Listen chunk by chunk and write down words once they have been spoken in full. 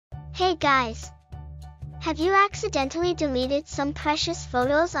Hey guys! Have you accidentally deleted some precious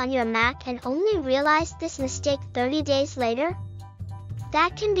photos on your Mac and only realized this mistake 30 days later?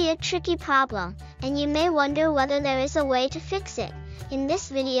 That can be a tricky problem, and you may wonder whether there is a way to fix it. In this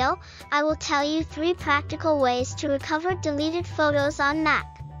video, I will tell you 3 practical ways to recover deleted photos on Mac.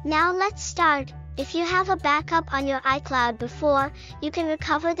 Now let's start. If you have a backup on your iCloud before, you can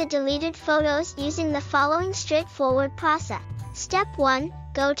recover the deleted photos using the following straightforward process. Step 1.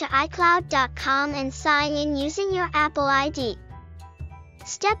 Go to iCloud.com and sign in using your Apple ID.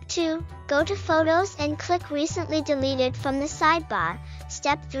 Step 2. Go to Photos and click Recently Deleted from the sidebar.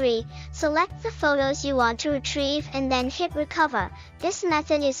 Step 3. Select the photos you want to retrieve and then hit Recover. This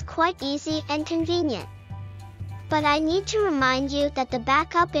method is quite easy and convenient. But I need to remind you that the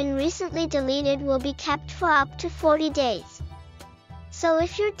backup in Recently Deleted will be kept for up to 40 days. So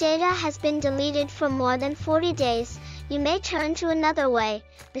if your data has been deleted for more than 40 days, you may turn to another way.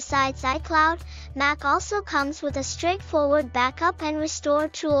 Besides iCloud, Mac also comes with a straightforward backup and restore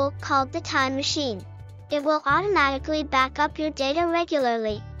tool called the Time Machine. It will automatically back up your data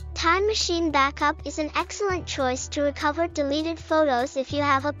regularly. Time Machine Backup is an excellent choice to recover deleted photos if you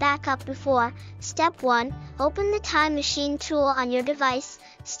have a backup before. Step 1. Open the Time Machine tool on your device.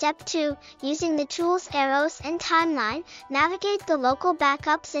 Step 2. Using the tool's arrows and timeline, navigate the local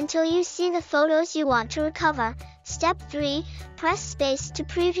backups until you see the photos you want to recover. Step 3. Press space to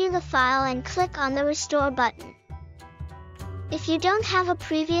preview the file and click on the Restore button. If you don't have a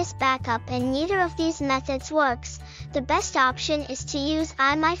previous backup and neither of these methods works, the best option is to use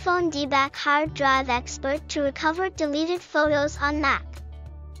iMyFone DBack Hard Drive Expert to recover deleted photos on Mac.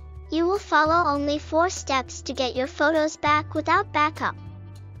 You will follow only 4 steps to get your photos back without backup.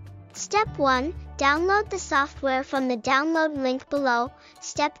 Step 1. Download the software from the download link below.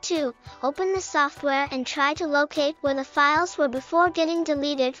 Step 2. Open the software and try to locate where the files were before getting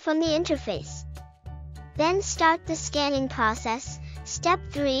deleted from the interface. Then start the scanning process. Step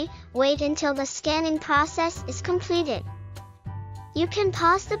 3. Wait until the scanning process is completed. You can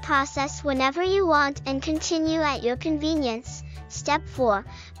pause the process whenever you want and continue at your convenience. Step 4.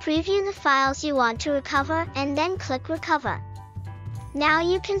 Preview the files you want to recover and then click Recover. Now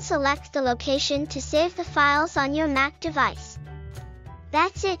you can select the location to save the files on your Mac device.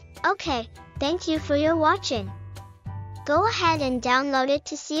 That's it. Okay, thank you for your watching. Go ahead and download it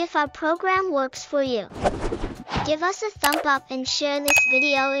to see if our program works for you. Give us a thumb up and share this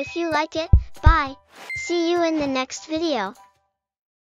video if you like it. Bye. See you in the next video.